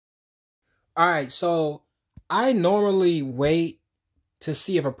All right, so I normally wait to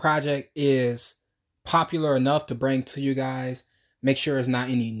see if a project is popular enough to bring to you guys. Make sure it's not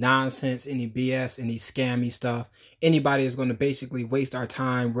any nonsense, any BS, any scammy stuff. Anybody is going to basically waste our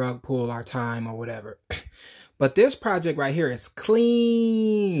time, rug pull our time, or whatever. But this project right here is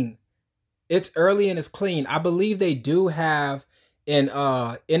clean. It's early and it's clean. I believe they do have an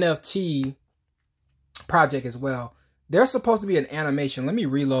NFT project as well. There's supposed to be an animation. Let me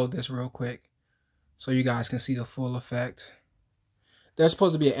reload this real quick so you guys can see the full effect. There's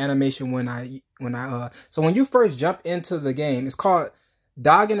supposed to be an animation so when you first jump into the game, it's called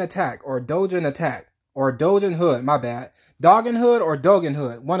Doggin Attack or Dojin Attack or Doginhood, my bad. Doginhood or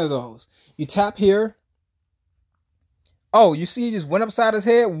Doginhood, one of those. You tap here. Oh, you see he just went upside his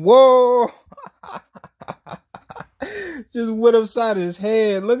head? Whoa! Just went upside his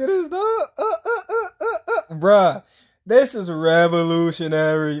head. Look at this, dog. Bruh, this is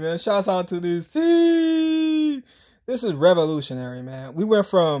revolutionary, man. Shouts out to this team. This is revolutionary, man. We went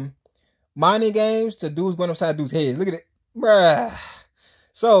from mining games to dudes going upside dudes' heads. Look at it. Bruh.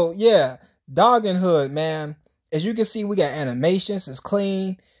 So, yeah. Doginhood, man. As you can see, we got animations. It's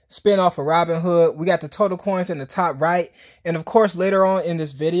clean. Spin off of Robinhood. We got the total coins in the top right. And, of course, later on in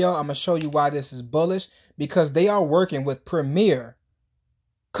this video, I'm going to show you why this is bullish. Because they are working with premier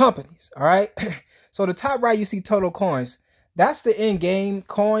companies, all right? So the top right, you see total coins. That's the in-game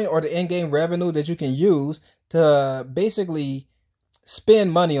coin or the in-game revenue that you can use to basically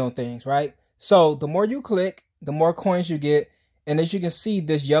spend money on things, right? So the more you click, the more coins you get. And as you can see,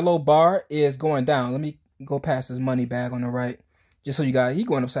 this yellow bar is going down. Let me go past this money bag on the right. Just so you guys, he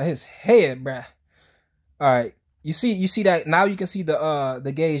going upside his head, bruh. All right. You see that now you can see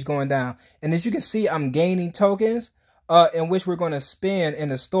the gauge going down. And as you can see, I'm gaining tokens in which we're going to spend in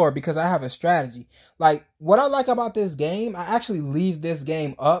the store because I have a strategy. Like what I like about this game, I actually leave this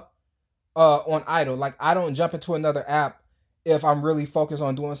game up on idle. Like I don't jump into another app if I'm really focused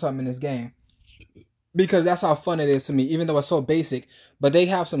on doing something in this game. Because that's how fun it is to me, even though it's so basic. But they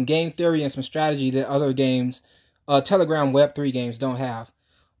have some game theory and some strategy that other games, Telegram Web3 games don't have.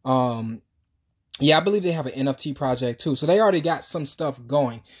 Yeah, I believe they have an NFT project too. So they already got some stuff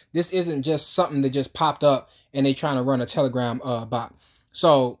going. This isn't just something that just popped up and they trying to run a Telegram bot.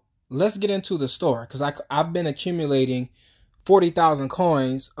 So let's get into the store because I've been accumulating 40,000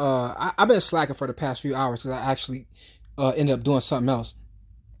 coins. I've been slacking for the past few hours because I actually ended up doing something else.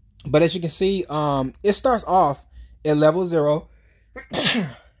 But as you can see, it starts off at level 0.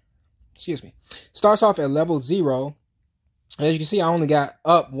 Excuse me. Starts off at level 0. And as you can see, I only got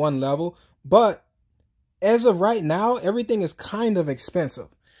up 1 level. But as of right now, everything is kind of expensive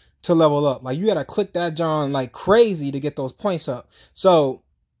to level up. Like you gotta click that John like crazy to get those points up. So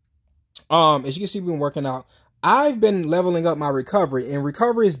as you can see, we've been working out. I've been leveling up my recovery, and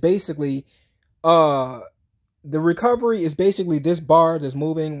recovery is basically the recovery is basically this bar that's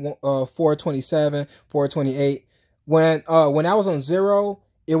moving 427, 428. When I was on 0,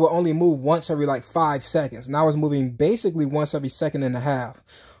 it would only move once every like 5 seconds. And I was moving basically once every second and a half.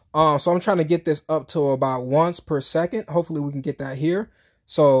 So I'm trying to get this up to about once per second. Hopefully we can get that here.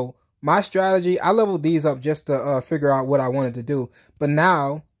 So my strategy, I leveled these up just to figure out what I wanted to do. But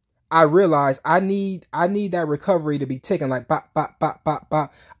now I realize I need that recovery to be ticking like bop, bop, bop, bop,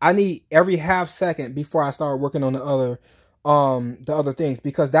 bop. I need every half second before I start working on the other things,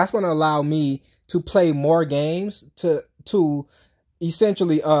 because that's going to allow me to play more games to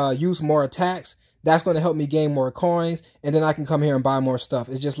essentially use more attacks. That's going to help me gain more coins, and then I can come here and buy more stuff.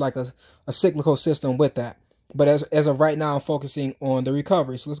 It's just like a cyclical system with that. But as of right now, I'm focusing on the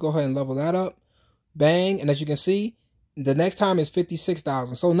recovery. So let's go ahead and level that up. Bang. And as you can see, the next time is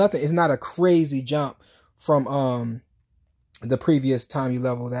 56,000. So nothing. It's not a crazy jump from the previous time you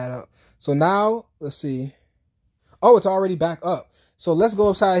level that up. So now, let's see. Oh, it's already back up. So let's go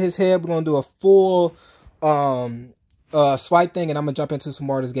upside his head. We're going to do a full swipe thing, and I'm gonna jump into some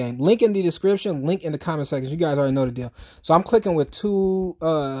more of this game. Link in the description, link in the comment section. You guys already know the deal. So I'm clicking with two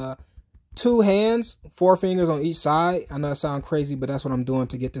hands, 4 fingers on each side. I know it sounds crazy, but that's what I'm doing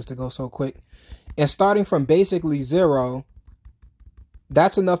to get this to go so quick. And starting from basically 0,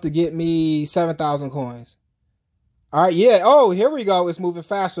 that's enough to get me 7,000 coins. All right, yeah. Oh, here we go. It's moving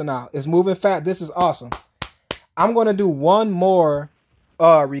faster now. It's moving fast. This is awesome. I'm gonna do one more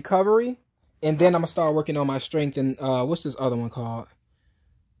recovery. And then I'm going to start working on my strength and, what's this other one called?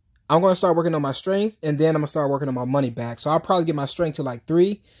 I'm going to start working on my strength, and then I'm going to start working on my money bag. So I'll probably get my strength to like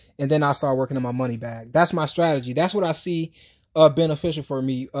 3, and then I'll start working on my money bag. That's my strategy. That's what I see beneficial for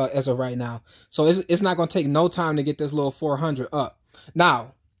me as of right now. So it's not going to take no time to get this little 400 up.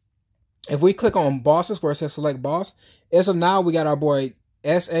 Now, if we click on bosses where it says select boss, as of now, we got our boy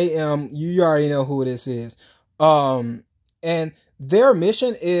SAM. You already know who this is. And their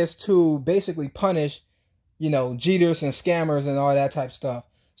mission is to basically punish, cheaters and scammers and all that type stuff.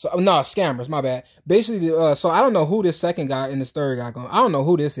 So no, scammers, my bad. Basically, so I don't know who this second guy and this third guy going. I don't know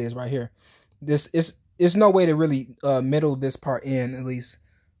who this is right here. This is, it's no way to really middle this part in, at least,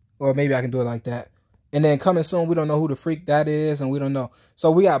 or maybe I can do it like that. And then coming soon, we don't know who the freak that is, and we don't know.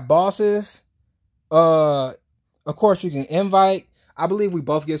 So we got bosses. Of course, you can invite. I believe we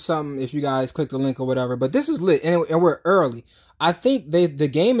both get something if you guys click the link or whatever. But this is lit, and we're early. I think the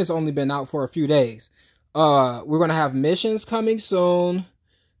game has only been out for a few days. We're gonna have missions coming soon.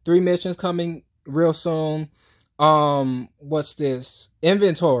 3 missions coming real soon. What's this?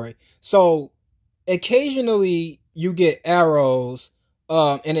 Inventory. So occasionally you get arrows,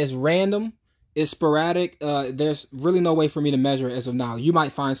 and it's random. It's sporadic. There's really no way for me to measure it as of now. You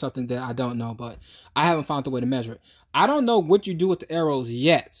might find something that I don't know, but I haven't found the way to measure it. I don't know what you do with the arrows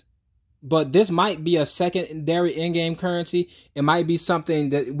yet, but this might be a secondary in-game currency. It might be something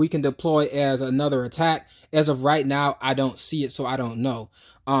that we can deploy as another attack. As of right now, I don't see it, so I don't know.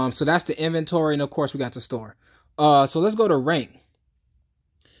 So that's the inventory, and of course we got the store. So let's go to rank.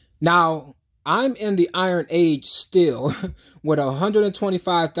 Now, I'm in the Iron Age still with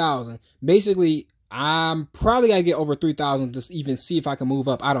 125,000. Basically, I'm probably going to get over 3,000 to even see if I can move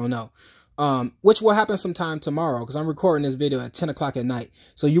up. I don't know. Which will happen sometime tomorrow because I'm recording this video at 10 o'clock at night.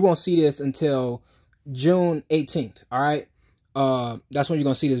 So you won't see this until June 18th. All right. That's when you're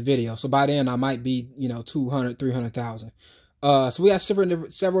going to see this video. So by then I might be, 200, 300,000. So we have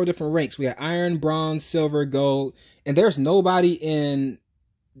several different ranks. We have iron, bronze, silver, gold, and there's nobody in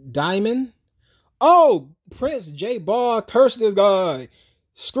diamond. Oh, Prince J Ball, curse this guy.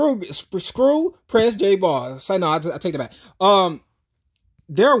 Screw Prince J Ball. Say no, I take that back.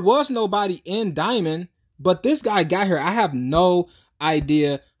 There was nobody in diamond, but this guy got here. I have no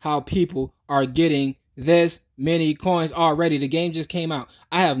idea how people are getting this many coins already. The game just came out.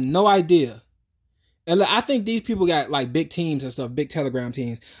 I have no idea. And I think these people got like big teams and stuff, big Telegram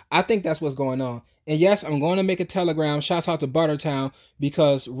teams. I think that's what's going on. And yes, I'm going to make a Telegram. Shouts out to Buttertown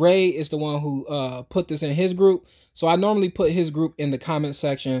because Ray is the one who put this in his group. So I normally put his group in the comment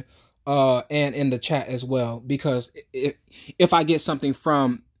section and in the chat as well. Because if I get something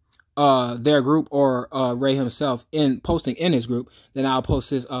from their group or Ray himself in posting in his group, then I'll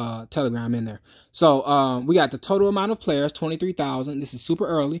post his Telegram in there. So we got the total amount of players, 23,000. This is super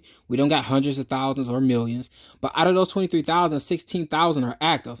early. We don't got hundreds of thousands or millions. But out of those 23,000, 16,000 are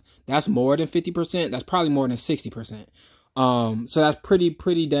active. That's more than 50%. That's probably more than 60%. So that's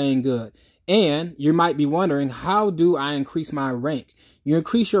pretty dang good. And you might be wondering, how do I increase my rank? You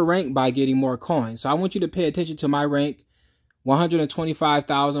increase your rank by getting more coins. So I want you to pay attention to my rank.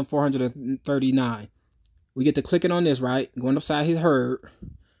 125,439. We get to clicking on this, right? Going upside his herd.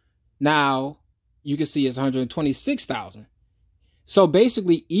 Now, you can see it's 126,000. So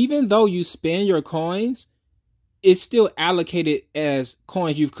basically, even though you spend your coins, it's still allocated as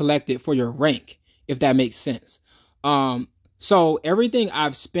coins you've collected for your rank, if that makes sense. So everything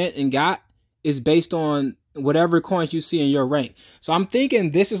I've spent and got is based on whatever coins you see in your rank. So I'm thinking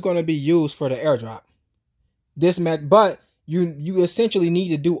this is going to be used for the airdrop. But you essentially need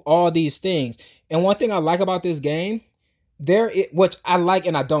to do all these things. And one thing I like about this game, which I like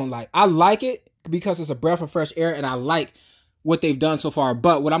and I don't like. I like it because it's a breath of fresh air and I like what they've done so far.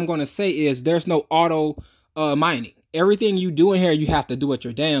 But what I'm going to say is there's no auto mining. Everything you do in here, you have to do it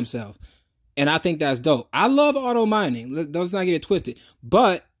your damn self. And I think that's dope. I love auto mining. Let's not get it twisted.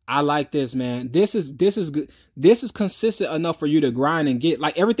 But I like this, man. This is good. This is consistent enough for you to grind and get,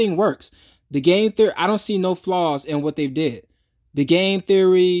 like, everything works. The game theory, I don't see no flaws in what they've did. The game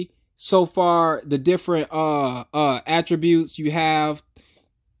theory so far, the different attributes you have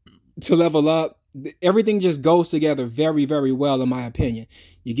to level up, everything just goes together very, very well in my opinion.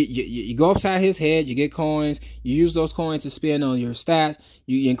 You go upside his head, you get coins, you use those coins to spend on your stats,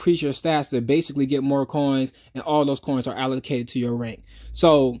 you increase your stats to basically get more coins, and all those coins are allocated to your rank.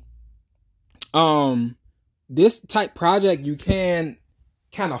 So this type project, you can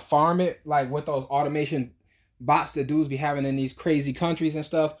kind of farm it like with those automation bots that dudes be having in these crazy countries and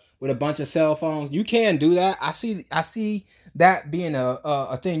stuff with a bunch of cell phones. You can do that. I see that being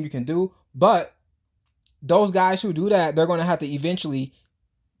a thing you can do, but those guys who do that, they're going to have to eventually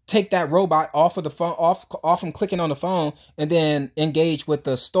take that robot off of the phone, off from clicking on the phone, and then engage with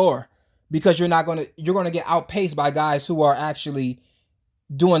the store, because you're going to get outpaced by guys who are actually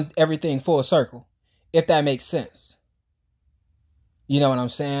doing everything full circle, if that makes sense. You know what I'm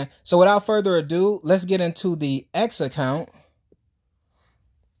saying? So without further ado, let's get into the X account.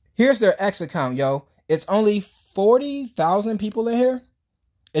 Here's their X account, yo. It's only 40,000 people in here.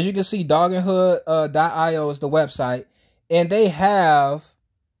 as you can see, Doginhood.io is the website, and they have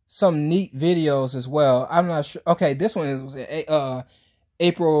some neat videos as well. I'm not sure. Okay, this one was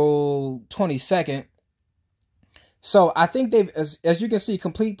April 22nd. So I think they've, as you can see,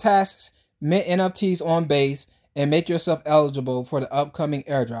 complete tasks, mint NFTs on base, and make yourself eligible for the upcoming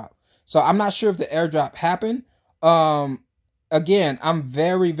airdrop. So I'm not sure if the airdrop happened. Again, I'm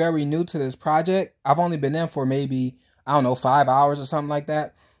very, very new to this project. I've only been in for maybe, I don't know, 5 hours or something like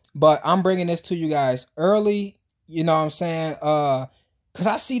that. But I'm bringing this to you guys early. You know what I'm saying? Because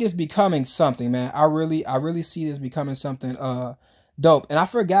I see this becoming something, man. I really see this becoming something dope. And I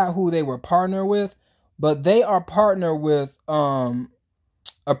forgot who they were partnered with, but they are partnered with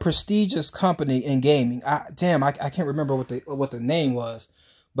a prestigious company in gaming. I can't remember what the name was,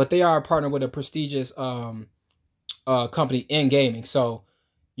 but they are partnered with a prestigious company in gaming. So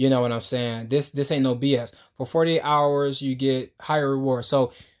you know what I'm saying? This ain't no BS. For 48 hours, you get higher rewards.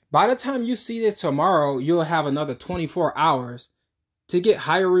 So by the time you see this tomorrow, you'll have another 24 hours to get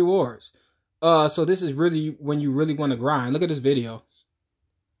higher rewards. So this is really when you really want to grind. Look at this video.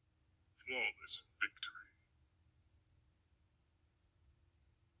 Flawless victory.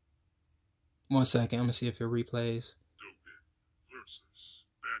 1 second. I'm gonna see if it replays. Dogen versus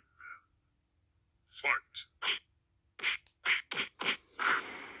Batman. Fight.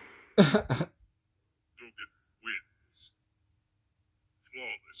 Dogen wins.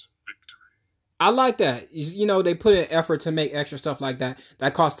 Flawless victory. I like that. You know, they put in effort to make extra stuff like that.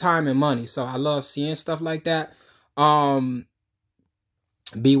 That costs time and money. So I love seeing stuff like that.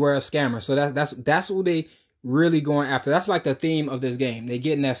 Beware of scammers. So that's what they really going after. That's like the theme of this game. They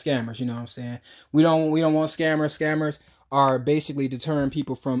getting at scammers, you know what I'm saying? We don't want scammers. Scammers are basically deterring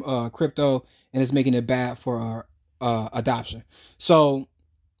people from crypto, and it's making it bad for adoption. So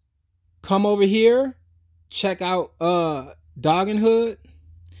come over here, check out Doginhood.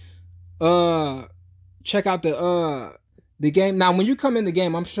 Check out the game. Now, when you come in the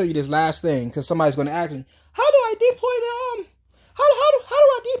game, I'm gonna show you this last thing because somebody's gonna ask me, how do I deploy the how do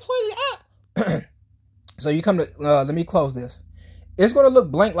I deploy the app? So you come to let me close this. It's gonna look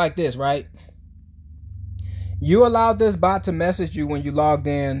blank like this, right? You allowed this bot to message you when you logged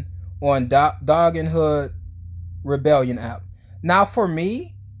in on Doginhood Rebellion app. Now, for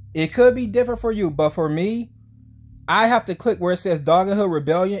me, it could be different for you, but for me, I have to click where it says Doginhood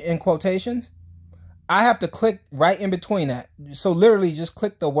Rebellion in quotations. I have to click right in between that. So literally just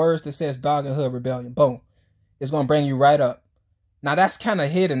click the words that says Doginhood Rebellion. Boom. It's going to bring you right up. Now that's kind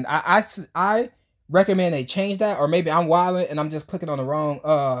of hidden. I recommend they change that, or maybe I'm wilding and I'm just clicking on the wrong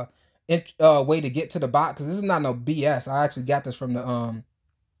way to get to the bot, because this is not no BS. I actually got this from the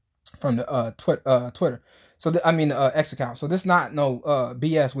Twitter. So I mean the X account. So this not no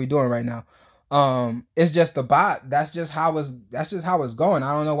BS we doing right now. It's just the bot. That's just how it's going.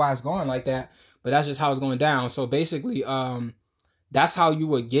 I don't know why it's going like that, but that's just how it's going down. So basically, that's how you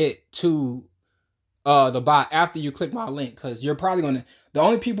would get to the bot after you click my link, because you're probably gonna, the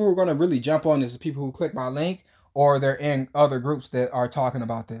only people who are gonna really jump on this is people who click my link, or they're in other groups that are talking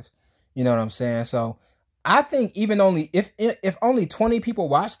about this. You know what I'm saying? So I think even only if only 20 people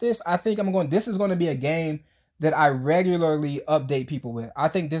watch this, I think this is going to be a game that I regularly update people with. I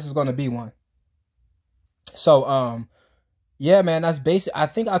think this is going to be one. So yeah, man, that's basic. I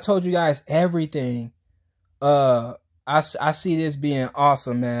think I told you guys everything. I see this being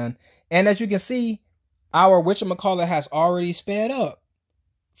awesome, man. And as you can see, our whatchamacallit has already sped up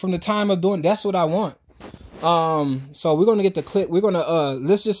from the time of doing. That's what I want. So we're gonna get the clip. We're gonna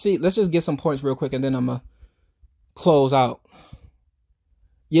let's just get some points real quick, and then I'm gonna close out.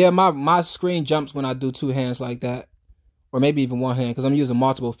 Yeah, my screen jumps when I do two hands like that, or maybe even one hand, because I'm using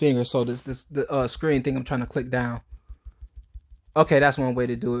multiple fingers. So the screen thing I'm trying to click down. Okay, that's one way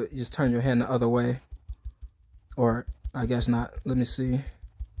to do it. You just turn your hand the other way, or I guess not. Let me see.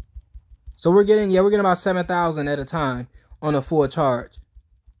 So we're getting about 7,000 at a time on a full charge,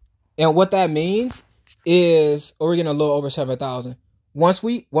 and what that means is, we're getting a little over 7,000. Once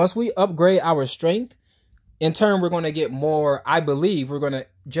we upgrade our strength, in turn, we're going to get more. I believe we're going to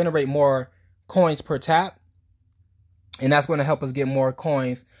generate more coins per tap, and that's going to help us get more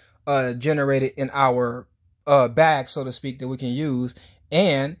coins generated in our bag, so to speak, that we can use,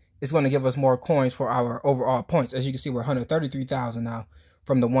 and it's going to give us more coins for our overall points. As you can see, we're 133,000 now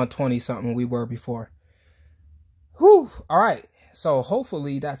from the 120 something we were before. Whew. All right. So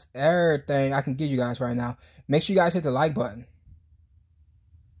hopefully that's everything I can give you guys right now. Make sure you guys hit the like button.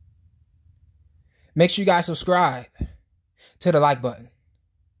 Make sure you guys subscribe to the like button.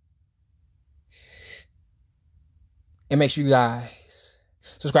 And make sure you guys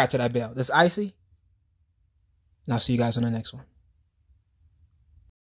subscribe to that bell. This is Icy. And I'll see you guys on the next one.